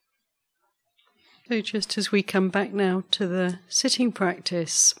So just as we come back now to the sitting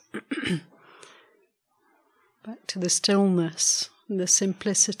practice, back to the stillness and the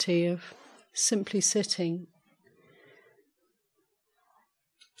simplicity of simply sitting.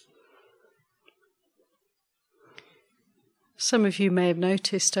 Some of you may have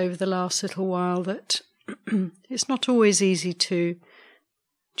noticed over the last little while that it's not always easy to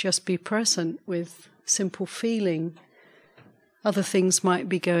just be present with simple feeling. Other things might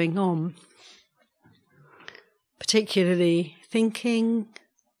be going on, particularly thinking,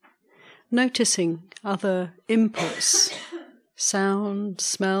 noticing other inputs, sound,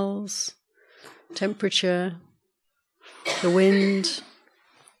 smells, temperature, the wind.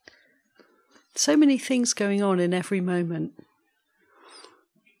 So many things going on in every moment.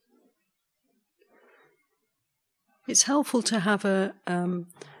 It's helpful to have an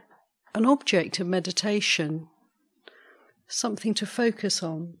object of meditation, something to focus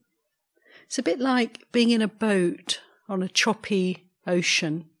on. It's a bit like being in a boat on a choppy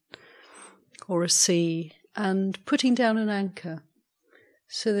ocean or a sea and putting down an anchor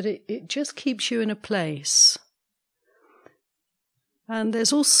so that it just keeps you in a place. And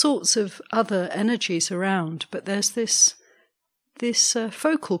there's all sorts of other energies around, but there's this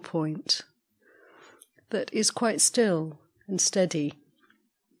focal point that is quite still and steady.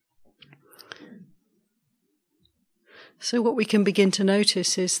 So what we can begin to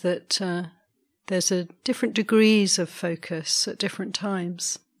notice is that there's different degrees of focus at different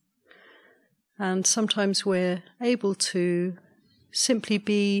times. And sometimes we're able to simply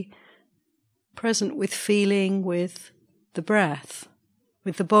be present with feeling, with the breath,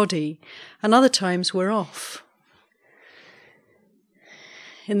 with the body. And other times we're off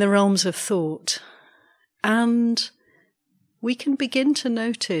in the realms of thought. And we can begin to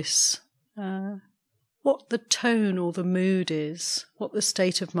notice what the tone or the mood is, what the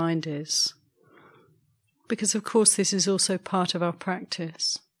state of mind is. Because, of course, this is also part of our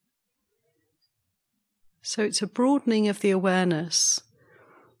practice. So it's a broadening of the awareness,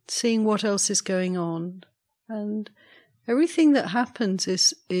 seeing what else is going on. And everything that happens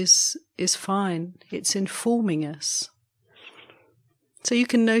is fine. It's informing us. So you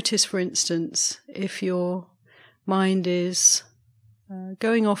can notice, for instance, if your mind is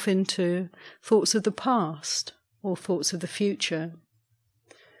going off into thoughts of the past or thoughts of the future,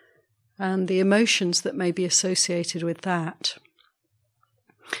 and the emotions that may be associated with that.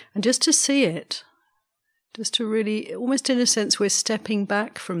 And just to see it, just to really, almost in a sense, we're stepping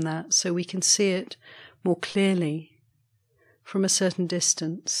back from that so we can see it more clearly from a certain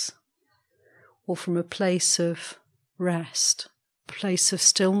distance or from a place of rest, a place of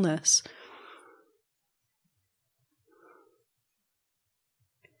stillness.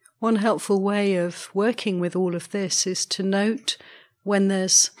 One helpful way of working with all of this is to note when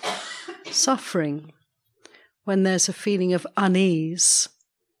there's suffering, when there's a feeling of unease,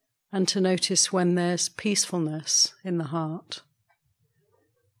 and to notice when there's peacefulness in the heart.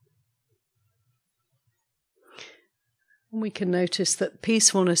 And we can notice that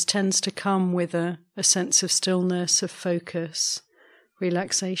peacefulness tends to come with a sense of stillness, of focus,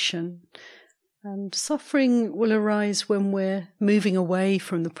 relaxation. And suffering will arise when we're moving away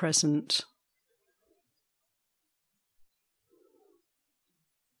from the present.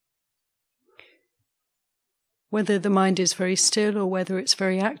 Whether the mind is very still or whether it's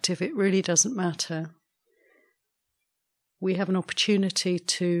very active, it really doesn't matter. We have an opportunity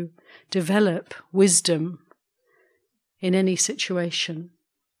to develop wisdom in any situation.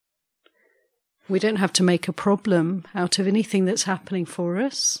 We don't have to make a problem out of anything that's happening for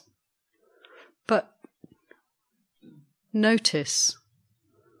us. But notice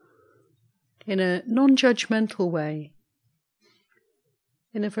in a non-judgmental way,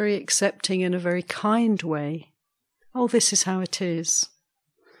 in a very accepting and a very kind way. Oh, this is how it is.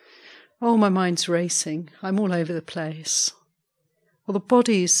 Oh, my mind's racing. I'm all over the place. Well, the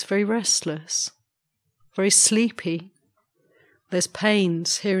body's very restless, very sleepy. There's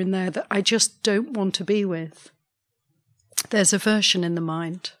pains here and there that I just don't want to be with. There's aversion in the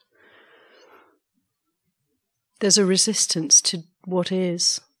mind. There's a resistance to what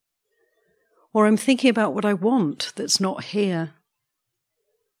is. Or I'm thinking about what I want that's not here.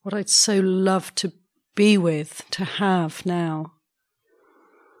 What I'd so love to be with, to have now.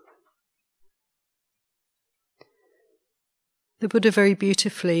 The Buddha very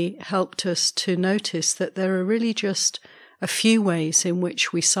beautifully helped us to notice that there are really just a few ways in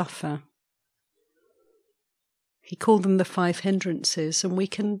which we suffer. He called them the 5 hindrances, and we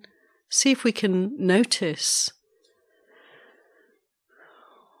can see if we can notice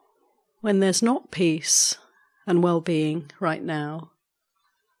when there's not peace and well-being right now.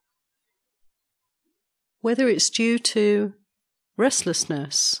 whether it's due to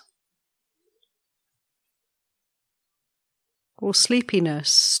restlessness or sleepiness,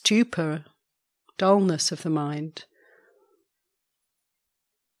 stupor, dullness of the mind,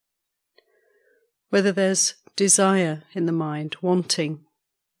 whether there's desire in the mind, wanting,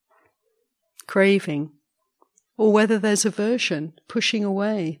 craving, or whether there's aversion, pushing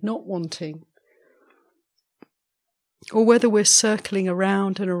away, not wanting, or whether we're circling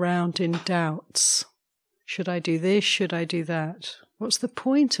around and around in doubts. Should I do this? Should I do that? What's the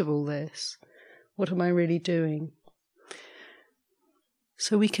point of all this? What am I really doing?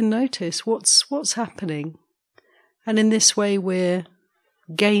 So we can notice what's happening. And in this way we're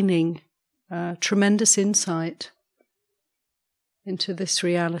gaining tremendous insight into this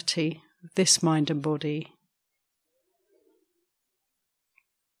reality, this mind and body.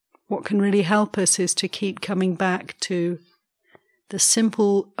 What can really help us is to keep coming back to the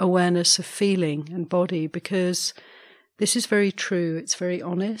simple awareness of feeling and body, because this is very true, it's very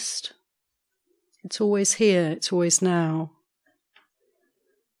honest. It's always here, it's always now.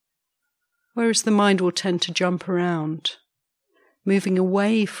 Whereas the mind will tend to jump around, moving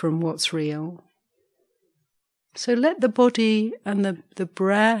away from what's real. So let the body and the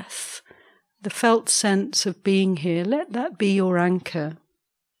breath, the felt sense of being here, let that be your anchor,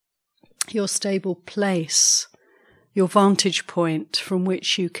 your stable place, your vantage point from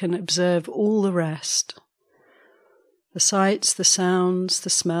which you can observe all the rest. The sights, the sounds, the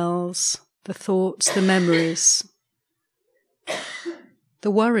smells, the thoughts, the memories,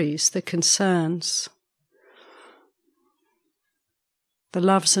 the worries, the concerns, the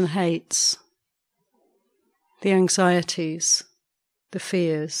loves and hates, the anxieties, the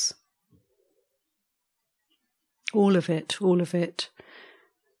fears. All of it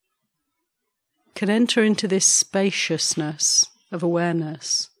can enter into this spaciousness of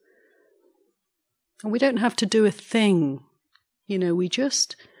awareness. And we don't have to do a thing. We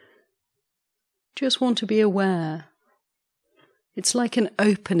just want to be aware. It's like an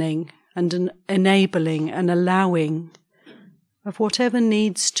opening and an enabling and allowing of whatever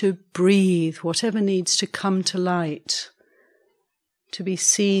needs to breathe, whatever needs to come to light, to be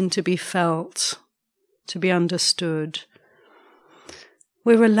seen, to be felt, to be understood.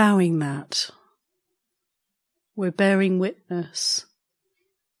 We're allowing that. We're bearing witness.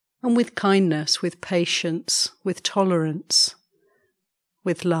 And with kindness, with patience, with tolerance,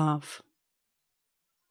 with love.